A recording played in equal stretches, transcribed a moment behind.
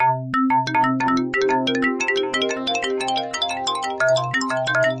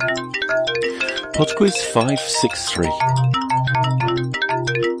PodQuiz 563.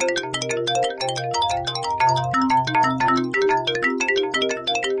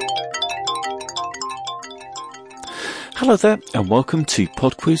 Hello there and welcome to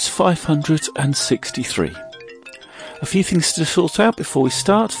PodQuiz 563. A few things to sort out before we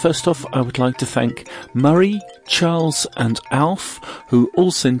start. First off, I would like to thank Murray, Charles and Alf, who all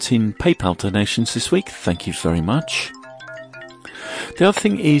sent in PayPal donations this week. Thank you very much. The other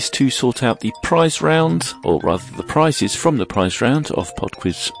thing is to sort out the prize round, or rather the prizes from the prize round of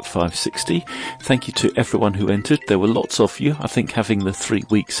PodQuiz 560. Thank you to everyone who entered. There were lots of you. I think having the 3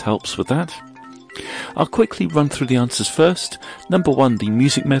 weeks helps with that. I'll quickly run through the answers first. Number 1, the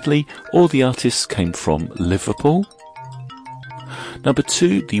music medley. All the artists came from Liverpool. Number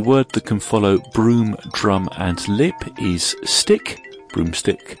 2, the word that can follow broom, drum and lip is stick.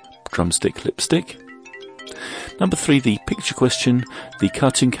 Broomstick, drumstick, lipstick. Number 3, the picture question. The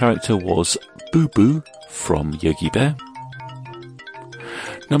cartoon character was Boo Boo from Yogi Bear.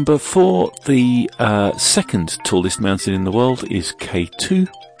 Number 4, the second tallest mountain in the world is K2.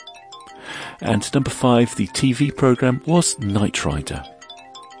 And number 5, the TV programme was Knight Rider.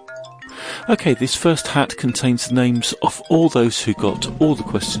 Okay, this first hat contains the names of all those who got all the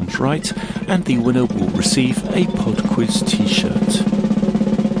questions right, and the winner will receive a PodQuiz t-shirt.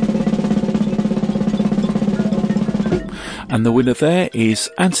 And the winner there is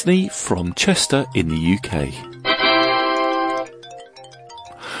Anthony from Chester in the UK.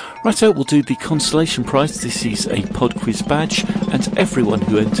 Righto, we'll do the consolation prize. This is a PodQuiz badge, and everyone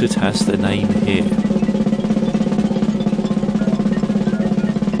who entered has their name here.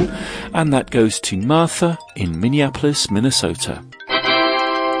 And that goes to Martha in Minneapolis, Minnesota.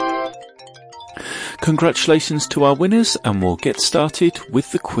 Congratulations to our winners, and we'll get started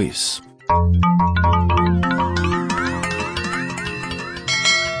with the quiz.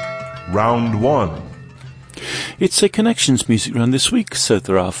 Round 1. It's a Connections music round this week, so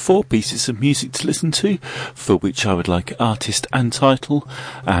there are 4 pieces of music to listen to, for which I would like artist and title,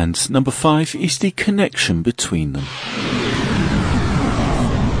 and number 5 is the connection between them.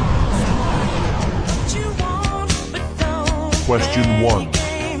 Question 1.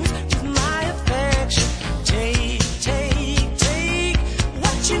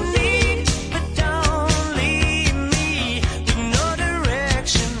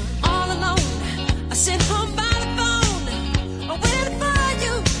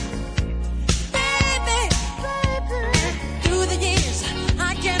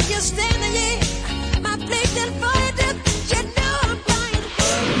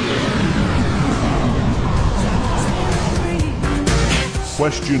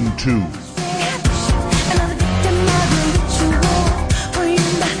 Question 2.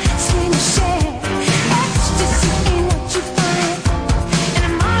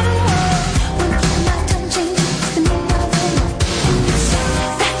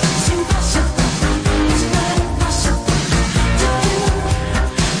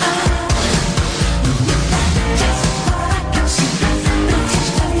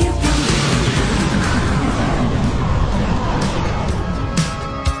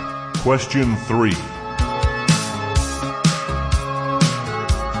 Question 3.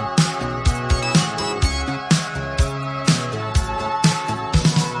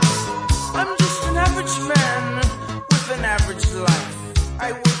 I'm just an average man with an average life.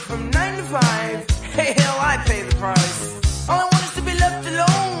 I work from 9 to 5. Hey, hell, I pay the price. All I want is to be left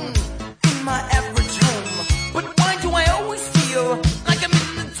alone in my average home. But why do I always feel like I'm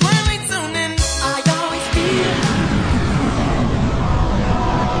in the twilight zone? And I always feel...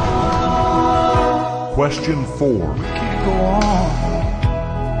 Question 4. We can't go on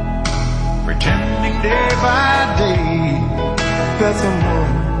pretending day by day that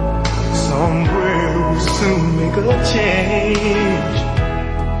somewhere will soon make a change.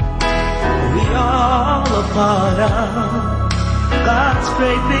 We are a part of God's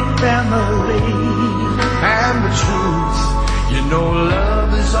great big family, and the truth, you know,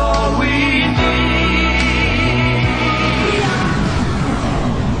 love is all we need.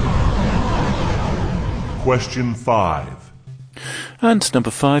 Question 5. And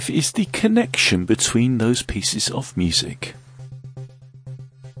number 5 is the connection between those pieces of music.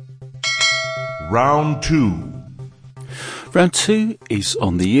 Round 2. Round 2 is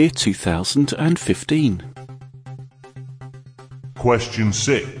on the year 2015. Question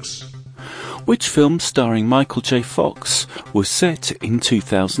 6. Which film starring Michael J. Fox was set in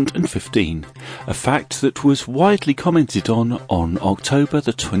 2015? A fact that was widely commented on October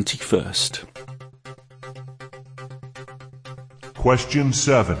the 21st. Question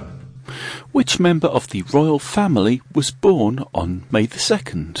 7. Which member of the royal family was born on May the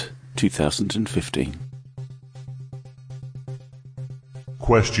 2nd, 2015.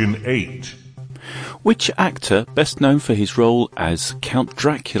 Question 8. Which actor, best known for his role as Count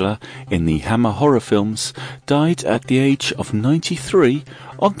Dracula in the Hammer horror films, died at the age of 93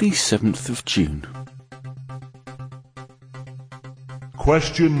 on the 7th of June?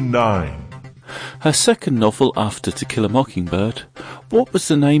 Question 9. Her second novel after To Kill a Mockingbird, what was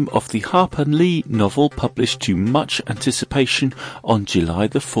the name of the Harper Lee novel published to much anticipation on July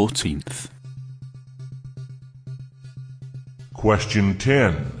the 14th? Question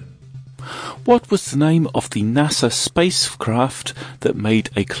 10. What was the name of the NASA spacecraft that made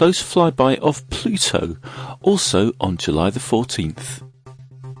a close flyby of Pluto, also on July the 14th?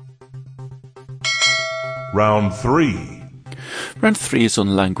 Round 3. Round 3 is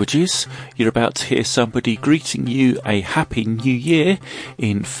on languages. You're about to hear somebody greeting you a Happy New Year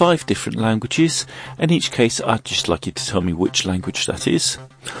in 5 different languages. In each case, I'd just like you to tell me which language that is.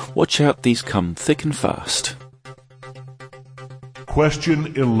 Watch out, these come thick and fast.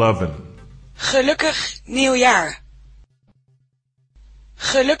 Question 11. Gelukkig nieuwjaar.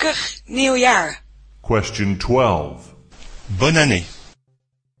 Gelukkig nieuwjaar. Question 12. Bonne année.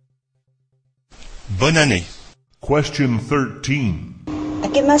 Bonne année. Question 13. 明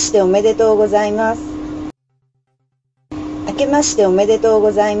けましておめでとうございます。明けましておめでとう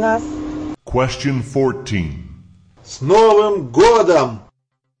ございます。Question 14. С Новым годом!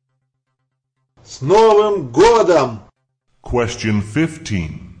 С Новым годом! Question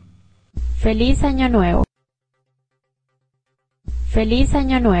 15. Feliz Año Nuevo. Feliz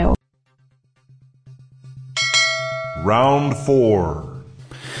Año Nuevo. Round 4.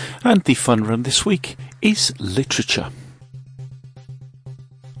 And the fun run this week is literature.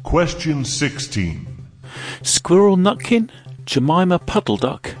 Question 16. Squirrel Nutkin, Jemima Puddle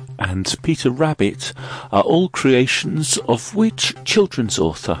Duck, and Peter Rabbit are all creations of which children's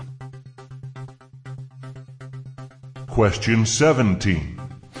author? Question 17.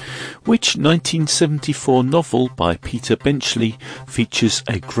 Which 1974 novel by Peter Benchley features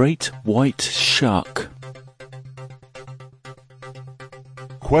a great white shark?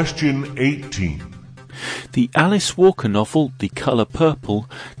 Question 18. The Alice Walker novel The Colour Purple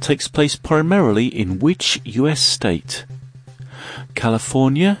takes place primarily in which US state?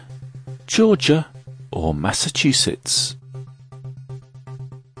 California, Georgia, or Massachusetts?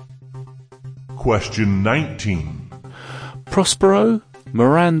 Question 19. Prospero,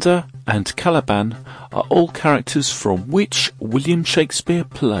 Miranda, and Caliban are all characters from which William Shakespeare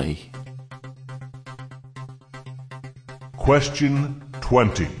play? Question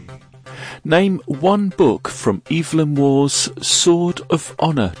 20. Name one book from Evelyn Waugh's Sword of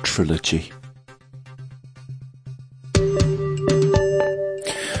Honour trilogy.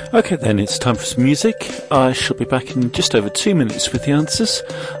 Okay then, it's time for some music. I shall be back in just over 2 minutes with the answers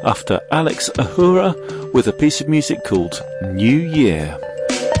after Alex Ahura with a piece of music called New Year.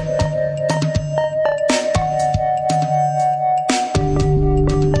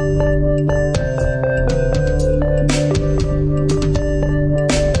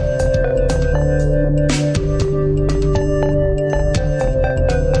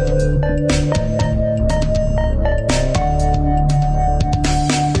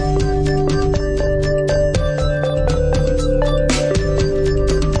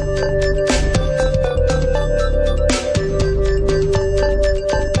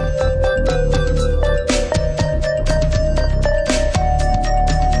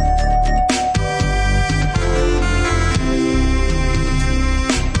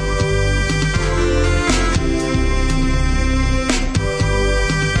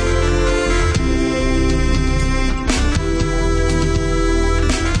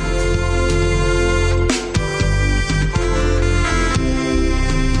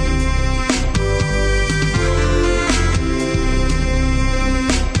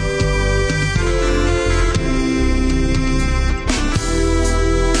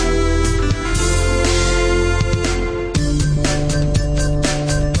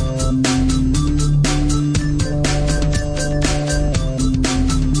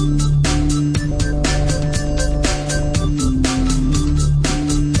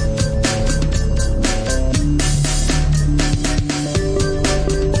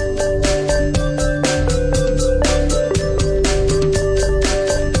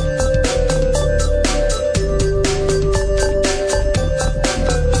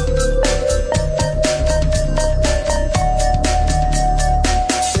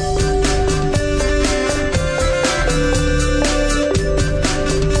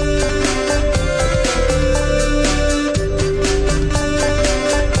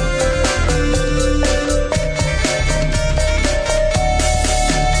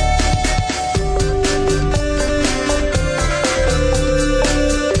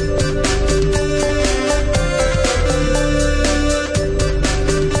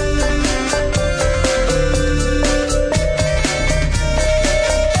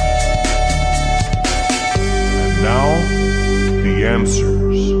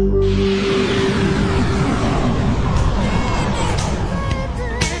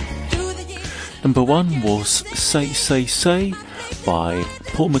 Number 1 was Say, Say, Say by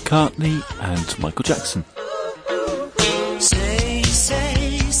Paul McCartney and Michael Jackson. Say,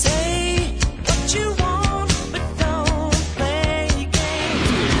 say, say what you want, but don't play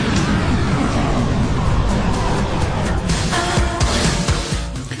games.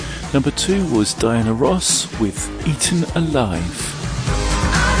 Number 2 was Diana Ross with Eaten Alive.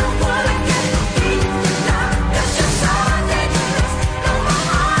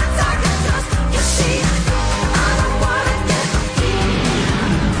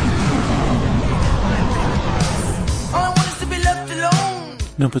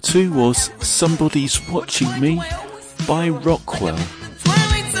 Number 2 was Somebody's Watching Me by Rockwell.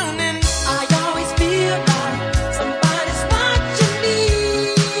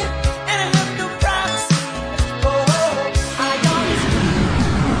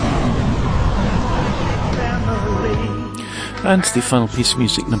 And the final piece of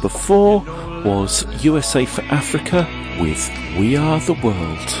music, number 4, was USA for Africa with We Are the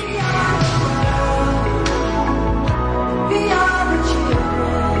World.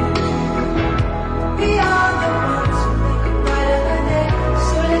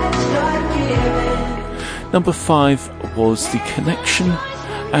 Number 5 was The Connection,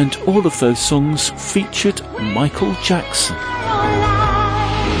 and all of those songs featured Michael Jackson.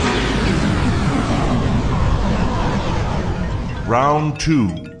 Round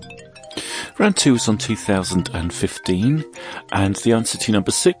 2. Round 2 was on 2015, and the answer to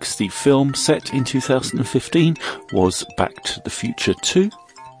number 6, the film set in 2015, was Back to the Future 2.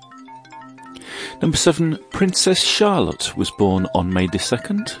 Number 7, Princess Charlotte was born on May the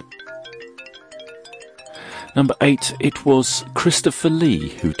 2nd. Number 8, it was Christopher Lee,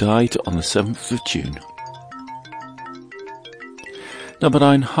 who died on the 7th of June. Number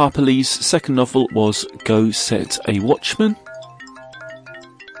 9, Harper Lee's second novel was Go Set a Watchman.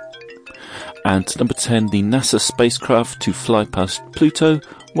 And number 10, the NASA spacecraft to fly past Pluto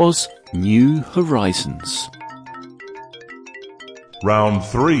was New Horizons. Round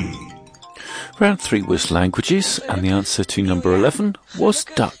 3. Round 3 was languages, and the answer to number 11 was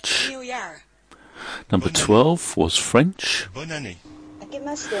Dutch. Number 12 was French. Bonne année.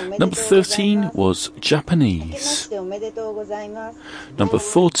 Number 13 was Japanese. Number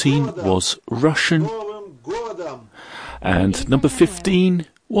 14 was Russian. And number 15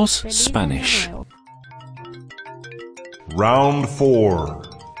 was Spanish. Round 4.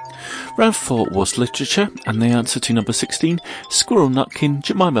 Round 4 was literature, and the answer to number 16, Squirrel Nutkin,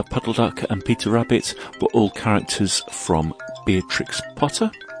 Jemima Puddle Duck and Peter Rabbit were all characters from Beatrix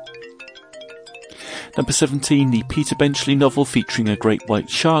Potter. Number 17, the Peter Benchley novel featuring a great white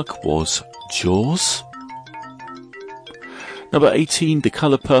shark was Jaws. Number 18, The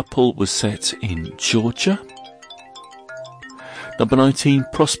Colour Purple was set in Georgia. Number 19,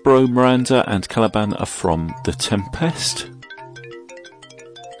 Prospero Miranda and Caliban are from The Tempest.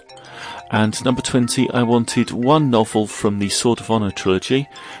 And number 20, I wanted one novel from the Sword of Honour trilogy,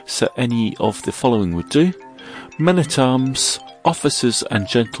 so any of the following would do: Men-at-Arms, Officers and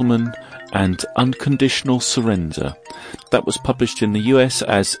Gentlemen, and Unconditional Surrender. That was published in the US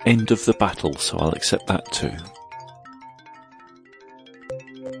as End of the Battle, so I'll accept that too.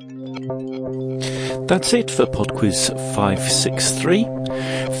 That's it for PodQuiz 563.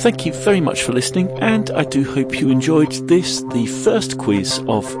 Thank you very much for listening, and I do hope you enjoyed this, the first quiz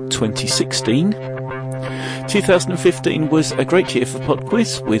of 2016. 2015 was a great year for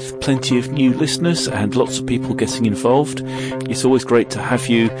PodQuiz, with plenty of new listeners and lots of people getting involved. It's always great to have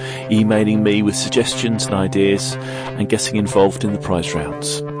you emailing me with suggestions and ideas and getting involved in the prize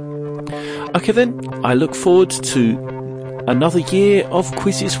rounds. Okay then, I look forward to another year of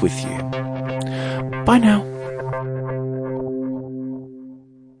quizzes with you. Bye now.